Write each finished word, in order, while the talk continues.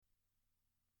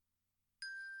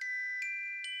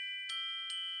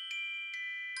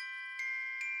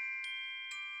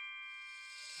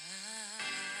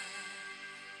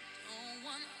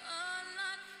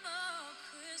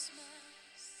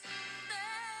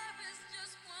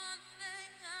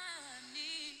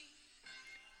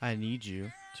I need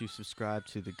you to subscribe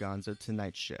to the Gonzo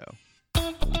Tonight Show.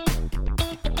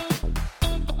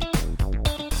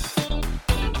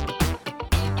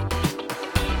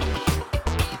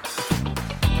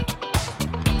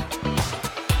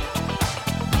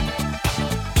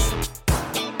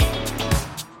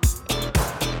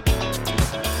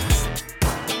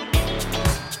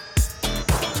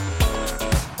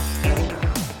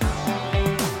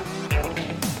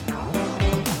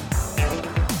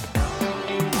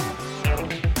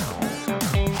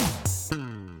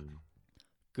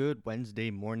 Good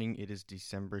Wednesday morning. It is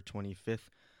December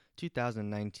 25th,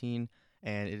 2019,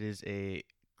 and it is a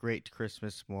great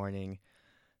Christmas morning.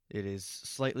 It is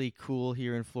slightly cool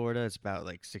here in Florida. It's about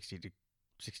like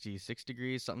 66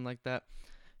 degrees, something like that.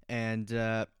 And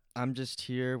I'm just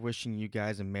here wishing you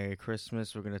guys a Merry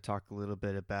Christmas. We're going to talk a little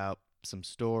bit about some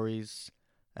stories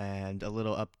and a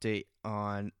little update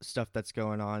on stuff that's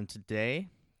going on today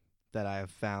that I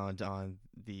have found on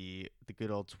the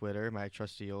good old Twitter, my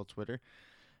trusty old Twitter.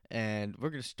 And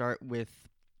we're going to start with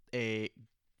a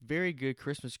very good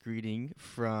Christmas greeting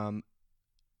from,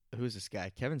 who's this guy?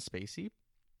 Kevin Spacey?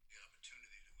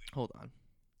 Hold on.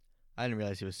 I didn't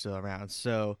realize he was still around.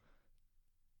 So,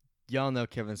 y'all know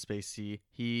Kevin Spacey.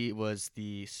 He was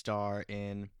the star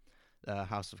in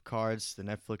House of Cards, the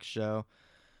Netflix show.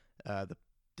 The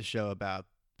show about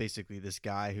basically this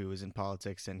guy who was in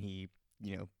politics and he,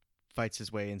 fights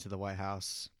his way into the White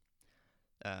House.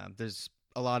 There's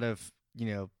a lot of,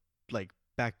 like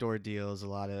backdoor deals, a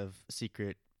lot of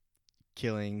secret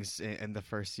killings. In the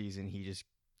first season, he just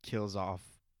kills off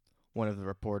one of the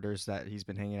reporters that he's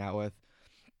been hanging out with.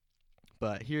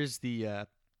 But here's the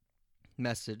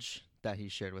message that he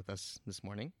shared with us this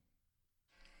morning.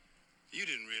 You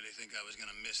didn't really think I was going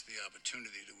to miss the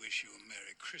opportunity to wish you a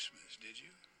Merry Christmas, did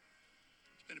you?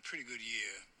 It's been a pretty good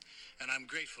year, and I'm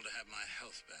grateful to have my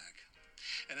health back.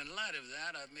 And in light of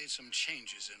that, I've made some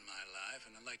changes in my life,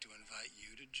 and I'd like to invite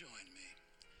you to join me.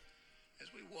 As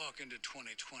we walk into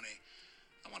 2020,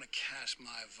 I want to cast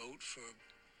my vote for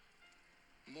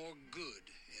more good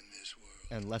in this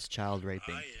world. And less child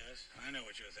raping. Ah, yes, I know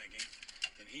what you're thinking.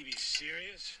 Can he be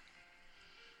serious?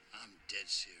 I'm dead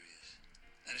serious.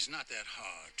 And it's not that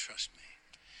hard, trust me.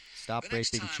 Stop The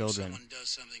next raping time children. someone does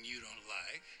something you don't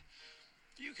like,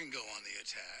 you can go on the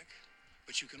attack.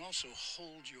 But you can also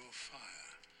hold your fire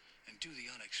and do the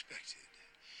unexpected.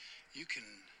 You can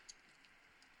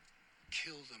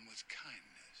kill them with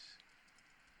kindness.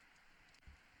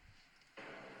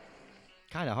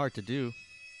 Kind of hard to do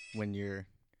when you're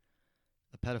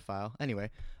a pedophile. Anyway,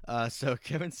 so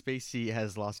Kevin Spacey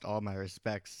has lost all my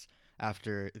respects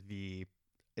after the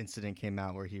incident came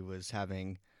out where he was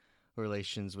having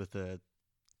relations with I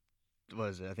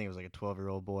think it was like a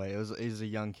 12-year-old boy. It was a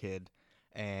young kid,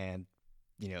 and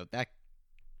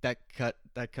that cut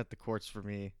the courts for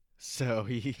me. So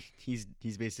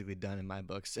he's basically done in my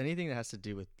books. Anything that has to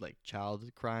do with like child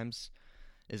crimes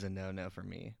is a no for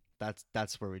me.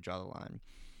 That's where we draw the line.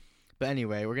 But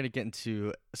anyway, we're gonna get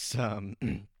into some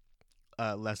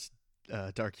less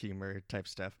dark humor type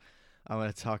stuff. I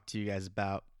want to talk to you guys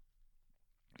about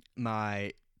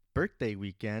my birthday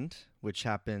weekend, which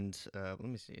happened. Let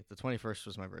me see. The 21st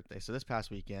was my birthday, so this past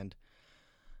weekend.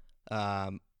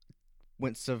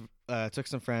 Took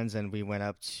some friends and we went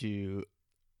up to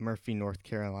Murphy, North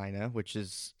Carolina, which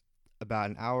is about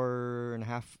an hour and a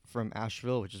half from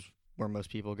Asheville, which is where most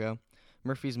people go.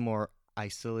 Murphy's more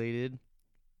isolated,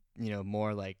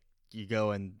 more like you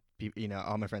go and,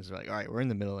 all my friends are like, all right, we're in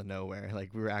the middle of nowhere.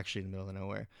 Like we were actually in the middle of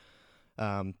nowhere.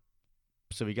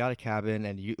 So we got a cabin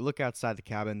and you look outside the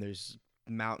cabin, there's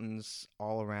mountains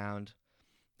all around.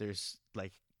 There's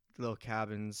like little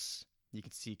cabins. You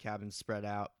can see cabins spread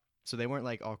out. So they weren't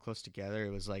like all close together.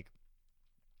 It was like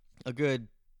a good,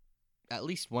 at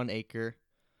least 1 acre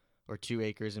or 2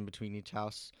 acres in between each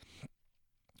house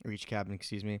or each cabin,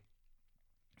 excuse me.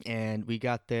 And we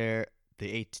got there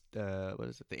the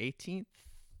 18th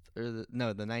or the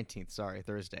 19th, sorry,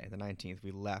 Thursday, the 19th.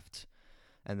 We left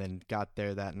and then got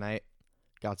there that night,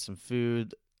 got some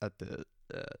food at the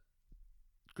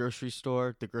grocery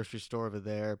store. The grocery store over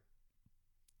there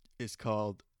is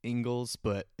called Ingles,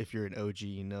 but if you're an OG,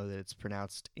 you know that it's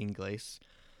pronounced Ingles.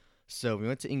 So we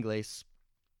went to Ingles,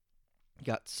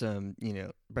 got some,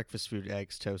 breakfast food,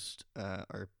 eggs, toast,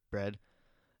 or bread,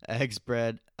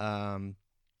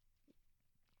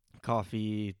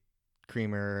 coffee,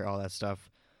 creamer, all that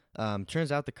stuff.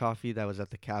 Turns out the coffee that was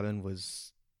at the cabin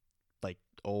was like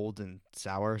old and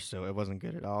sour, so it wasn't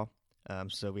good at all.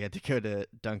 So we had to go to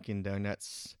Dunkin'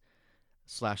 Donuts /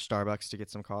 Starbucks to get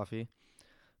some coffee.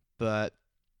 But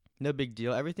No big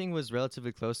deal. Everything was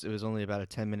relatively close. It was only about a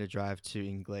 10-minute drive to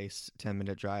Ingles,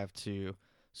 10-minute drive to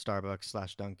Starbucks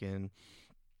slash Dunkin',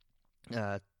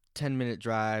 uh, 10-minute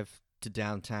drive to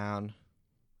downtown.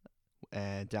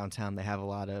 And downtown, they have a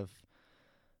lot of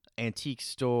antique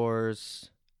stores.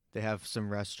 They have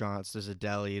some restaurants. There's a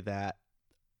deli that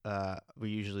we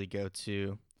usually go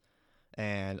to.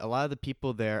 And a lot of the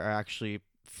people there are actually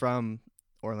from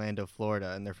Orlando,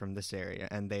 Florida, and they're from this area.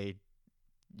 And they,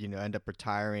 end up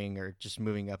retiring or just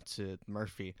moving up to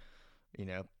Murphy. You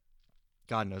know,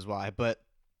 God knows why. But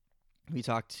we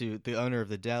talked to the owner of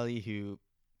the deli who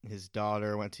his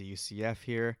daughter went to UCF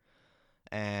here.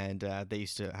 And they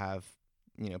used to have,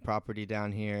 property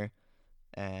down here.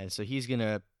 And so he's going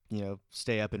to,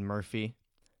 stay up in Murphy.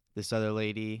 This other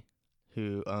lady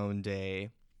who owned a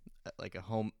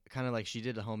home, kind of like she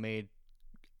did a homemade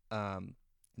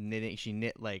knitting. She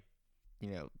knit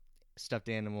stuffed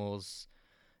animals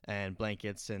and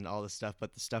blankets and all this stuff.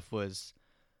 But the stuff was,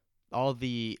 all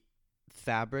the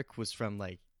fabric was from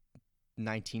like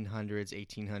 1900s,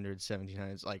 1800s,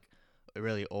 1700s, like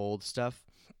really old stuff.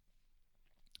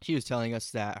 She was telling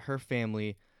us that her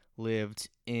family lived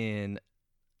in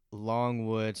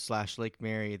Longwood / Lake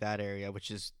Mary, that area,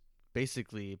 which is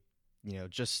basically,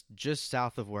 just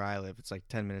south of where I live. It's like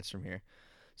 10 minutes from here.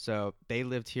 So they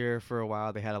lived here for a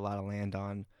while. They had a lot of land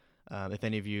on. If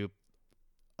any of you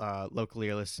locally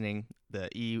are listening, the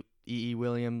E.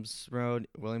 Williams Road,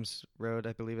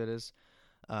 I believe it is.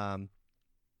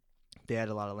 They had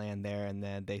a lot of land there, and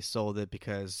then they sold it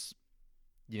because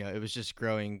it was just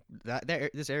growing.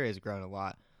 This area has grown a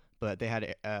lot, but they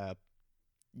had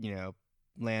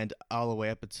land all the way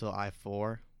up until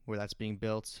I-4 where that's being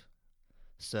built.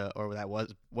 So, or that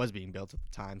was being built at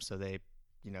the time. So they,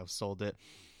 sold it,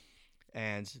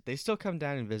 and they still come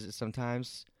down and visit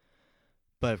sometimes.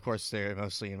 But of course, they're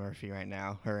mostly in Murphy right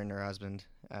now, her and her husband.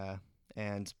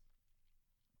 And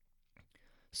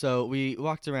so we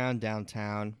walked around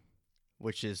downtown,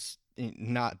 which is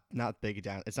not big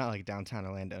down. It's not like downtown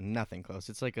Orlando, nothing close.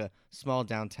 It's like a small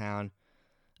downtown,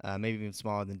 maybe even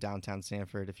smaller than downtown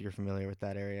Sanford, if you're familiar with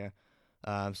that area.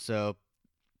 So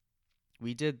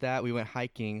we did that. We went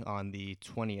hiking on the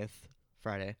 20th,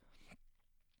 Friday,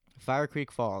 Fire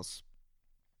Creek Falls.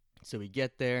 So we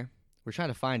get there. We're trying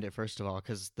to find it, first of all,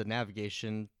 because the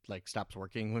navigation stops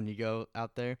working when you go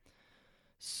out there.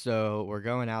 So we're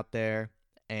going out there,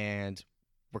 and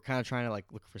we're kind of trying to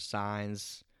look for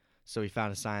signs. So we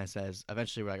found a sign that says,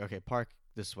 eventually we're like, okay, park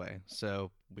this way.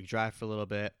 So we drive for a little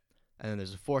bit, and then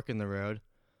there's a fork in the road.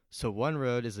 So one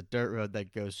road is a dirt road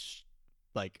that goes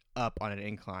up on an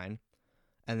incline,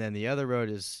 and then the other road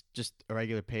is just a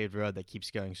regular paved road that keeps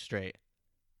going straight.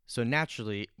 So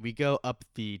naturally, we go up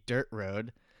the dirt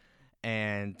road,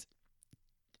 and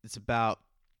it's about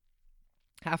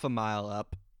half a mile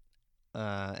up,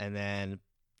 and then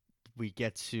we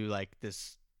get to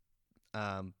this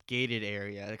gated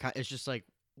area. It's just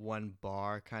one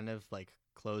bar, kind of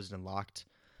closed and locked.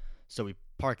 So we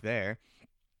park there,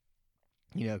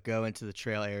 go into the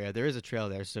trail area. There is a trail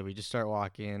there, so we just start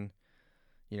walking,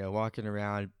 walking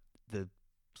around. It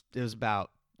was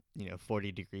about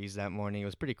 40 degrees that morning. It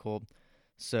was pretty cold,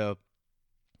 so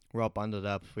we're all bundled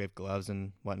up. We have gloves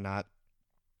and whatnot.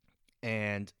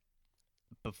 And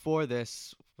before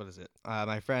this, what is it?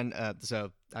 My friend,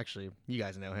 so actually, you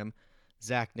guys know him,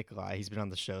 Zach Nikolai. He's been on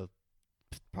the show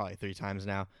probably 3 times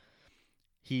now.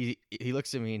 He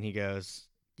looks at me and he goes,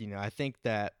 I think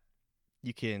that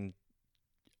you can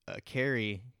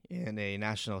carry in a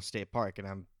national state park. And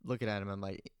I'm looking at him. I'm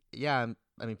like, yeah,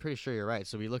 I'm pretty sure you're right.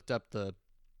 So we looked up the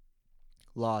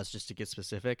laws just to get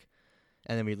specific.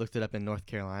 And then we looked it up in North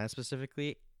Carolina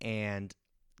specifically. And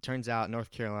turns out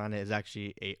North Carolina is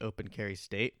actually a open carry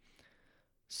state.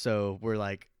 So we're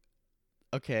like,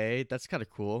 okay, that's kind of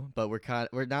cool, but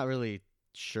we're not really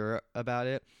sure about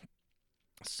it.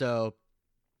 So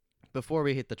before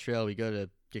we hit the trail, we go to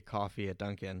get coffee at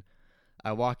Dunkin'.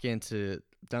 I walk into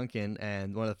Dunkin',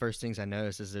 and one of the first things I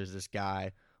notice is there's this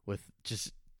guy with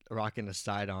just rocking a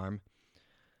sidearm,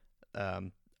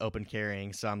 open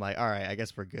carrying. So I'm like, all right, I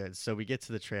guess we're good. So we get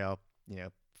to the trail,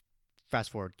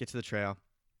 fast forward, get to the trail.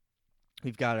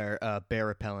 We've got our bear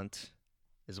repellent,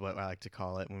 is what I like to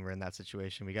call it when we're in that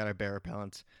situation. We got our bear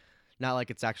repellent. Not like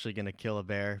it's actually going to kill a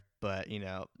bear, but,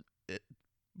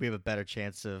 we have a better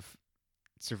chance of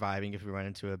surviving if we run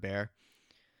into a bear.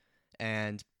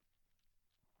 And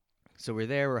so we're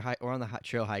there, we're on the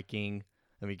trail hiking,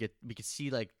 and we can see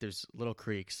there's little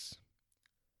creek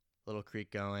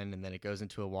going, and then it goes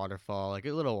into a waterfall, a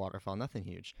little waterfall, nothing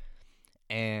huge.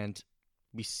 And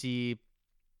we see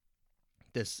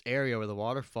this area where the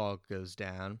waterfall goes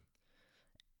down,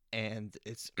 and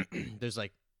it's there's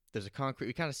like there's a concrete.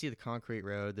 We kind of see the concrete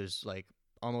road. There's like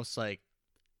almost like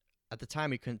at the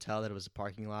time we couldn't tell that it was a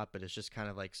parking lot, but it's just kind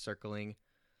of like circling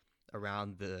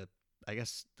around the. I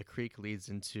guess the creek leads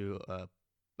into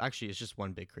actually it's just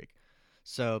one big creek.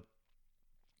 So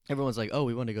everyone's like, "Oh,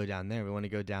 we want to go down there. We want to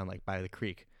go down like by the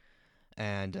creek."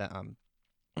 And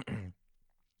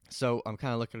so I'm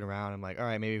kind of looking around. I'm like, "All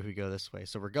right, maybe if we go this way."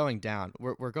 So we're going down.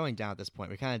 We're going down at this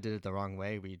point. We kind of did it the wrong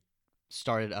way. We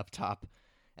started up top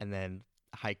and then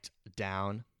hiked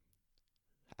down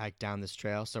this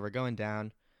trail. So we're going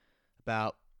down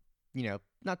about,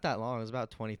 not that long. It was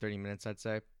about 20, 30 minutes, I'd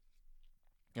say,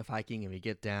 of hiking. And we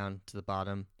get down to the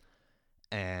bottom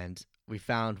and we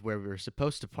found where we were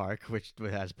supposed to park, which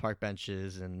has park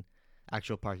benches and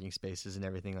actual parking spaces and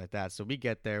everything like that. So we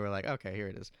get there. We're like, okay, here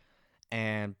it is.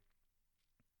 And,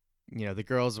 the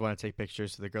girls want to take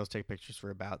pictures. So the girls take pictures for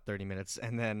about 30 minutes.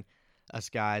 And then us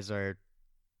guys are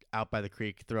out by the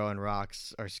creek throwing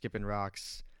rocks or skipping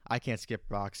rocks. I can't skip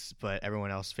rocks, but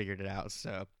everyone else figured it out.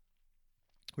 So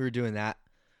we were doing that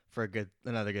for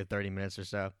another good 30 minutes or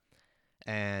so.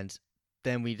 And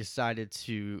then we decided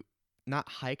to not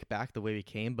hike back the way we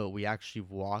came, but we actually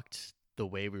walked the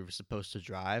way we were supposed to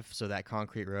drive. So that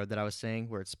concrete road that I was saying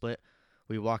where it split,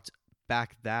 we walked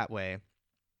back that way,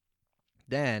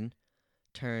 then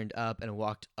turned up and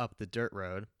walked up the dirt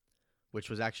road, which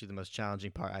was actually the most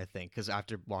challenging part, I think, because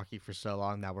after walking for so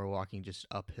long, now we're walking just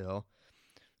uphill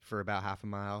for about half a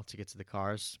mile to get to the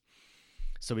cars.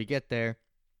 So we get there,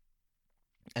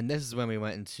 and this is when we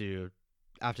went to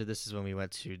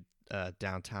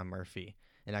downtown Murphy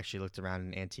and actually looked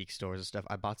around in antique stores and stuff.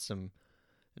 I bought some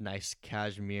nice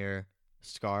cashmere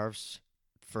scarves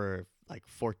for like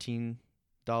 $14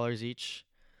 each.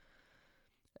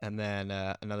 And then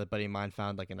another buddy of mine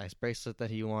found like a nice bracelet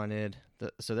that he wanted.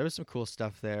 So there was some cool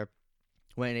stuff there.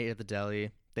 Went and ate at the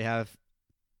deli. They have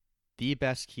the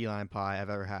best key lime pie I've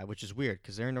ever had, which is weird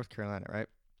because they're in North Carolina, right?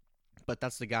 But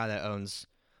that's the guy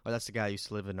that's the guy who used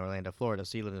to live in Orlando, Florida.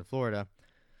 So he lived in Florida,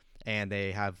 and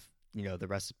they have, the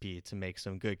recipe to make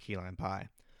some good key lime pie.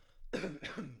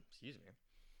 Excuse me.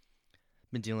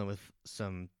 Been dealing with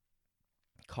some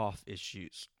cough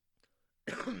issues.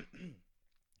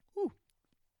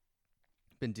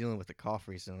 Been dealing with a cough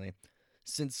recently.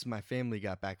 Since my family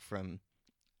got back from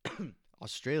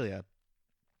Australia,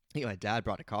 I think my dad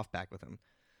brought a cough back with him.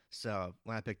 So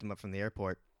when I picked him up from the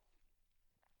airport,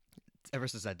 ever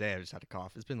since that day, I just had a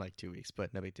cough. It's been like 2 weeks,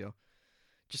 but no big deal.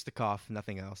 Just the cough,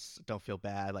 nothing else. Don't feel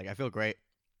bad. Like, I feel great.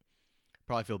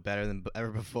 Probably feel better than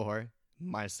ever before,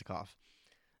 minus the cough.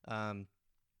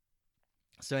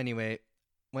 So anyway,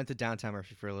 went to downtown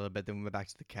Murphy for a little bit, then we went back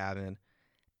to the cabin,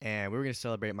 and we were going to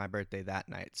celebrate my birthday that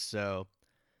night. So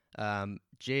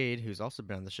Jade, who's also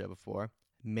been on the show before,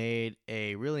 made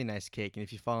a really nice cake. And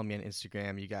if you follow me on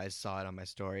Instagram, you guys saw it on my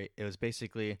story. It was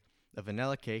basically a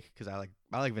vanilla cake, because I like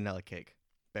vanilla cake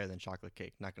better than chocolate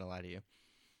cake, not going to lie to you.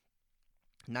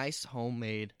 Nice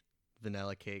homemade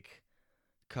vanilla cake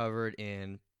covered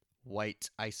in white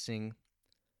icing.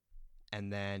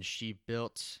 And then she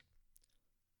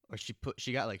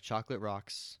got like chocolate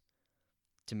rocks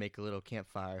to make a little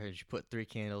campfire. And she put 3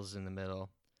 candles in the middle.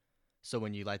 So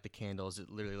when you light the candles, it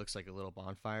literally looks like a little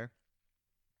bonfire.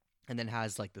 And then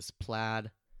has like this plaid,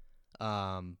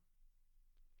 sort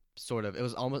of, it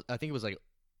was almost, I think it was like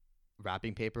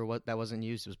wrapping paper that wasn't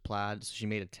used. It was plaid. So she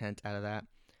made a tent out of that.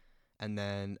 And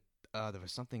then there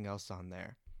was something else on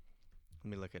there. Let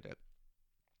me look at it.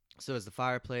 So it was the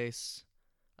fireplace,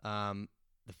 the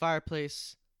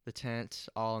tent,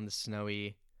 all on the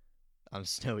snowy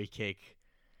cake.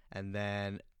 And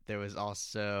then there was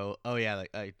also,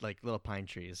 like little pine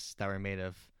trees that were made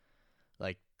of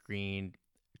like green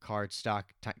cardstock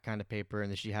kind of paper. And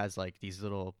then she has like these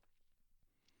little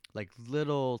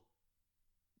 2-3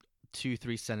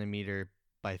 centimeter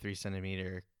by 3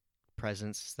 centimeter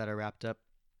presents that are wrapped up.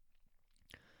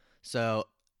 So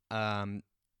that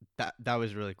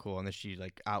was really cool. And then she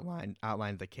like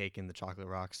outlined the cake and the chocolate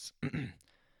rocks.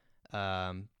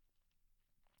 So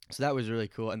that was really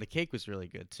cool, and the cake was really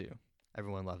good too.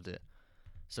 Everyone loved it.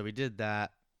 So we did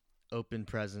that, opened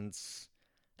presents,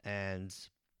 and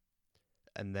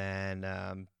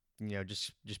then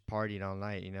just partied all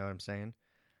night. You know what I'm saying?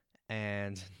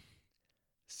 And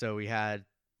so we had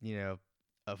a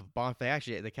bonfire.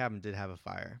 Actually, the cabin did have a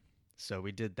fire, so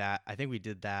we did that. I think we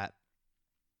did that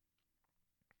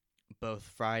both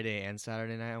Friday and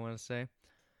Saturday night, I want to say.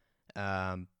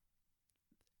 And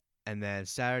then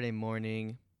Saturday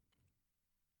morning,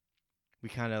 we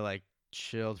kind of like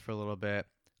chilled for a little bit.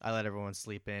 I let everyone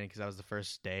sleep in because that was the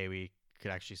first day we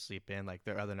could actually sleep in. Like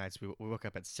the other nights, we woke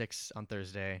up at 6 on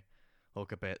Thursday,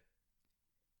 Woke up at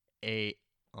 8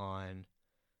 on,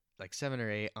 like 7 or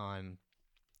 8 on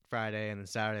Friday, and then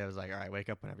Saturday I was like, all right, wake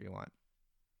up whenever you want.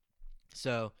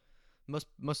 So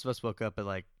most of us woke up at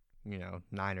like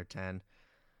 9 or 10,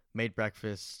 made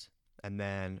breakfast, and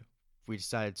then we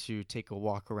decided to take a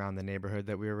walk around the neighborhood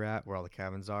that we were at, where all the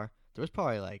cabins are. There was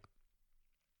probably like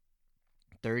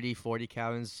 30, 40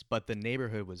 cabins, but the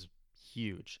neighborhood was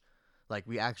huge. Like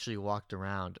we actually walked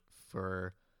around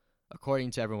for,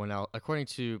 according to everyone else, according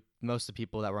to most of the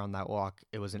people that were on that walk,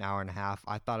 it was an hour and a half.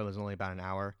 I thought it was only about an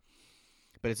hour,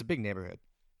 but it's a big neighborhood.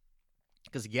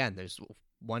 Because again, there's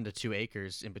 1 to 2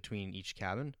 acres in between each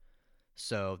cabin.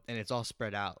 So, and it's all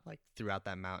spread out like throughout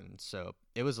that mountain. So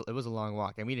it was a long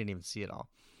walk, and we didn't even see it all.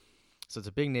 So it's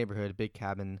a big neighborhood, big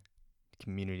cabin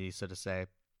community, so to say.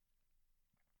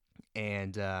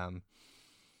 And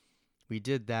we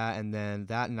did that, and then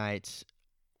that night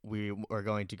we were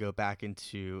going to go back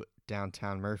into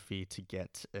downtown Murphy to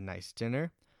get a nice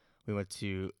dinner. We went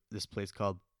to this place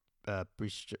called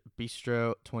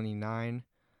Bistro 29.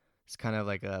 It's kind of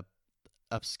like a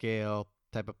upscale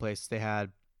type of place. They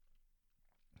had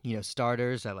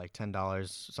starters at like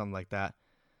 $10, something like that.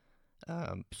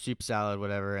 Soup, salad,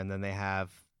 whatever, and then they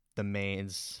have the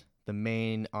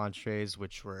main entrees,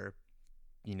 which were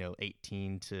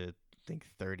 18 to I think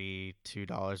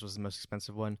 $32 was the most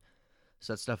expensive one.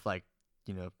 So that's stuff like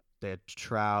they had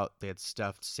trout, they had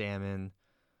stuffed salmon,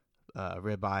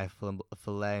 ribeye,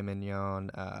 filet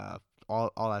mignon,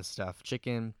 all that stuff,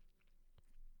 chicken.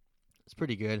 It's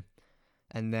pretty good.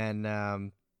 And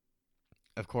then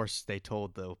of course, they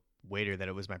told the waiter that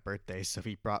it was my birthday, so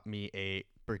he brought me a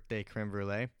birthday creme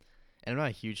brulee. And I'm not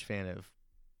a huge fan of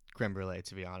creme brulee,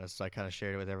 to be honest, so I kind of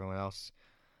shared it with everyone else.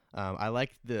 I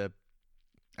like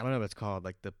I don't know what it's called,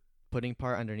 like the pudding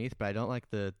part underneath, but I don't like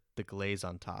the glaze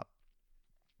on top.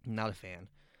 I'm not a fan.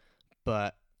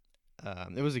 But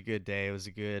it was a good day. It was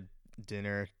a good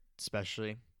dinner,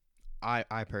 especially.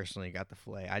 I personally got the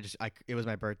filet. It was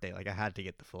my birthday. Like, I had to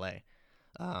get the filet.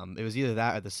 It was either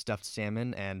that or the stuffed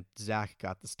salmon, and Zach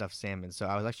got the stuffed salmon. So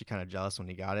I was actually kind of jealous when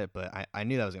he got it, but I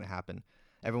knew that was going to happen.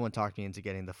 Everyone talked me into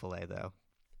getting the filet, though.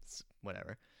 It's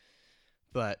whatever.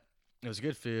 But it was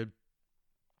good food.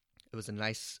 It was a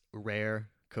nice, rare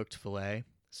cooked filet.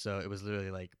 So it was literally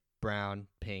like brown,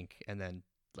 pink, and then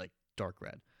like dark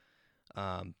red.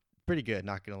 Pretty good,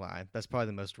 not going to lie. That's probably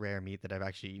the most rare meat that I've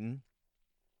actually eaten.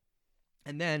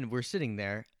 And then we're sitting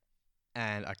there,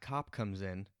 and a cop comes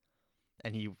in,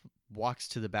 and he walks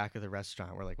to the back of the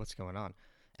restaurant. We're like, what's going on?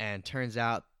 And turns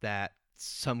out that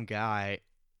some guy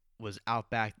was out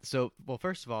back. So, well,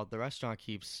 first of all, the restaurant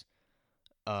keeps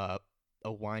a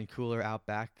wine cooler out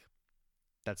back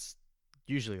that's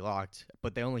usually locked,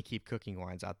 but they only keep cooking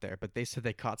wines out there. But they said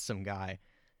they caught some guy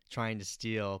trying to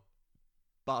steal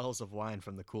bottles of wine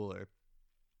from the cooler.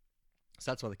 So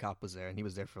that's why the cop was there, and he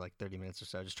was there for like 30 minutes or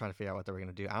so, just trying to figure out what they were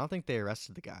going to do. I don't think they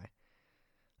arrested the guy.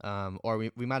 Or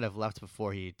we might have left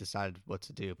before he decided what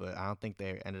to do, but I don't think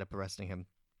they ended up arresting him.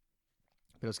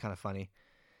 But it was kind of funny.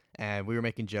 And we were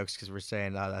making jokes because we were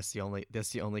saying, that's the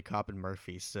only cop in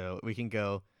Murphy, so we can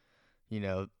go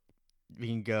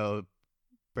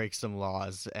break some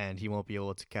laws, and he won't be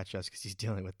able to catch us because he's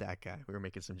dealing with that guy. We were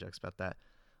making some jokes about that.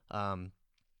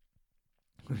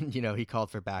 He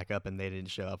called for backup, and they didn't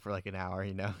show up for like an hour,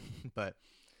 But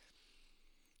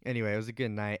anyway, it was a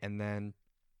good night. And then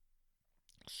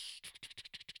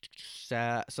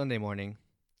Sunday morning,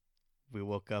 we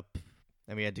woke up,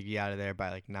 and we had to be out of there by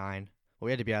like 9. Well,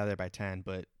 we had to be out of there by 10,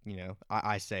 but,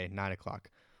 I say 9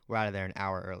 o'clock. We're out of there an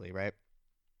hour early, right?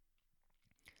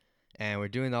 And we're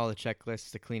doing all the checklists,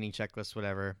 the cleaning checklist,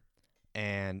 whatever.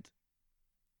 And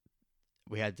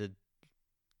we had to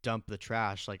dump the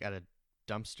trash like at a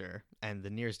dumpster, and the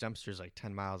nearest dumpster is like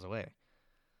 10 miles away.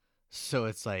 So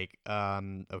it's like,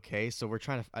 okay. So we're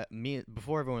trying to,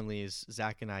 before everyone leaves,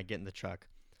 Zach and I get in the truck,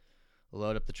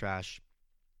 load up the trash,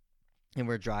 and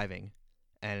we're driving.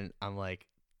 And I'm like,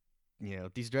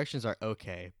 these directions are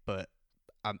okay, but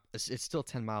it's still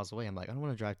 10 miles away. I'm like, I don't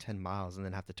want to drive 10 miles and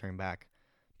then have to turn back,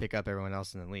 pick up everyone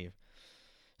else, and then leave.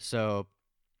 So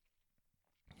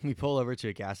we pull over to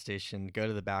a gas station, go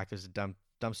to the back. There's a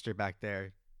dumpster back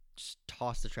there. Just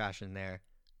toss the trash in there,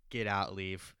 get out,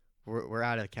 leave. We're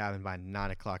out of the cabin by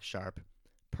 9 o'clock sharp.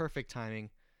 Perfect timing.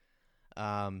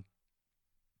 But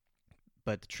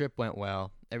the trip went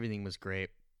well. Everything was great.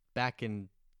 Back in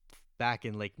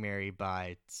Lake Mary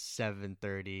by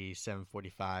 7:30,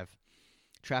 7:45.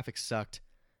 Traffic sucked.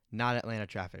 Not Atlanta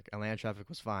traffic. Atlanta traffic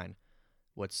was fine.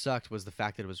 What sucked was the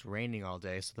fact that it was raining all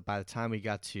day, so that by the time we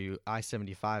got to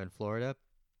I-75 in Florida,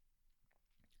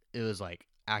 it was like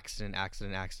accident.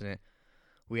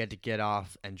 we had to get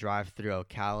off and drive through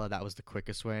Ocala. That was the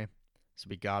quickest way. So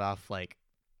we got off like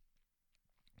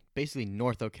basically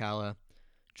North Ocala,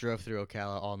 drove through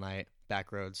Ocala all night,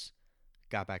 back roads,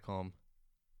 got back home.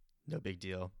 No big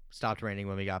deal. Stopped raining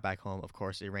when we got back home. Of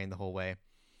course, it rained the whole way.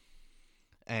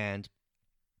 And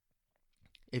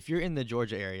if you're in the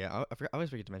Georgia area, I always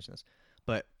forget to mention this,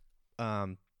 but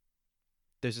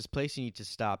there's this place you need to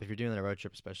stop. If you're doing a road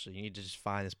trip especially, you need to just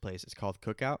find this place. It's called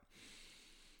Cookout.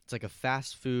 It's like a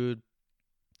fast food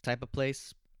type of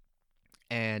place.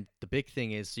 And the big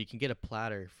thing is, so you can get a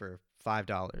platter for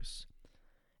 $5.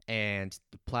 And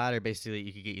the platter, basically,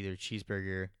 you could get either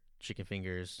cheeseburger, chicken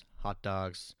fingers, hot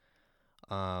dogs,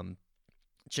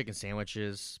 chicken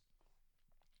sandwiches,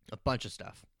 a bunch of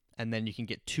stuff. And then you can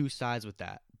get 2 sides with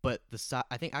that. But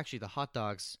I think actually the hot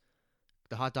dog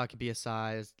can be a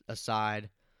side.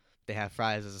 They have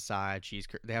fries as a side,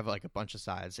 they have like a bunch of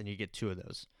sides, and you get 2 of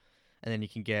those. And then you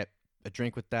can get a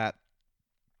drink with that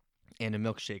and a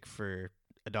milkshake for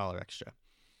 $1 extra.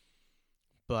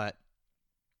 But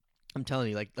I'm telling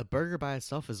you, like, the burger by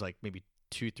itself is like maybe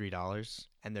 $2-3,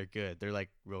 and they're good. They're like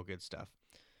real good stuff.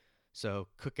 So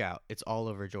Cookout, it's all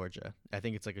over Georgia. I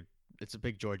think it's a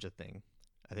big Georgia thing.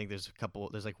 I think there's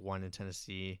like one in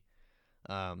Tennessee,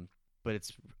 but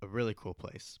it's a really cool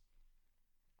place.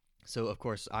 So of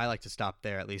course I like to stop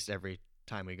there at least every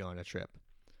time we go on a trip.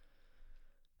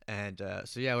 And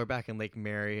so yeah, we're back in Lake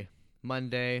Mary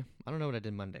Monday. I don't know what I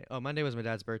did Monday. Oh, Monday was my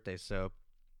dad's birthday, so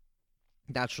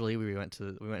naturally we went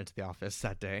into the office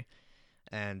that day,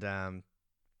 and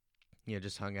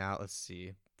just hung out. Let's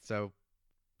see. So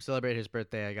celebrated his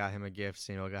birthday. I got him a gift.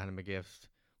 Samuel got him a gift.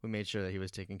 We made sure that he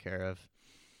was taken care of.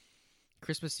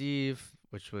 Christmas Eve,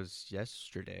 which was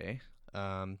yesterday.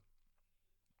 What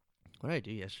did I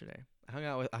do yesterday? I hung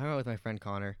out with my friend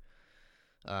Connor.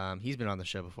 He's been on the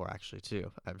show before, actually,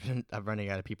 too. I'm running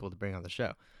out of people to bring on the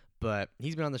show, but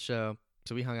he's been on the show.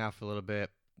 So we hung out for a little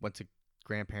bit. Went to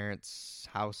grandparents'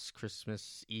 house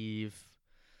Christmas Eve,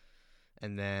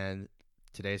 and then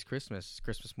today's Christmas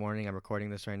morning. I'm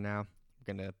recording this right now.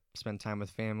 I'm gonna spend time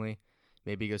with family.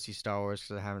 Maybe go see Star Wars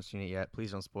because I haven't seen it yet.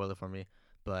 Please don't spoil it for me.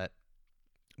 But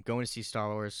I'm going to see Star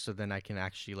Wars so then I can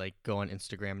actually like go on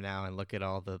Instagram now and look at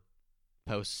all the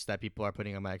posts that people are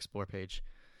putting on my Explore page,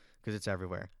 because it's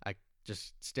everywhere. I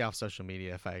just stay off social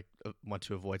media if I want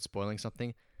to avoid spoiling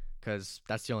something, because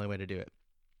that's the only way to do it.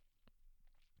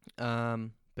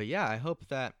 But yeah, I hope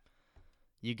that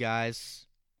you guys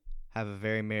have a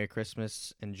very Merry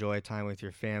Christmas. Enjoy time with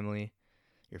your family,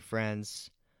 your friends.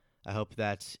 I hope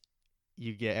that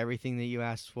you get everything that you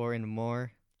asked for and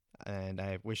more. And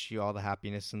I wish you all the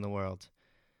happiness in the world.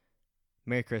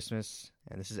 Merry Christmas.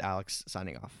 And this is Alex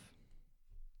signing off.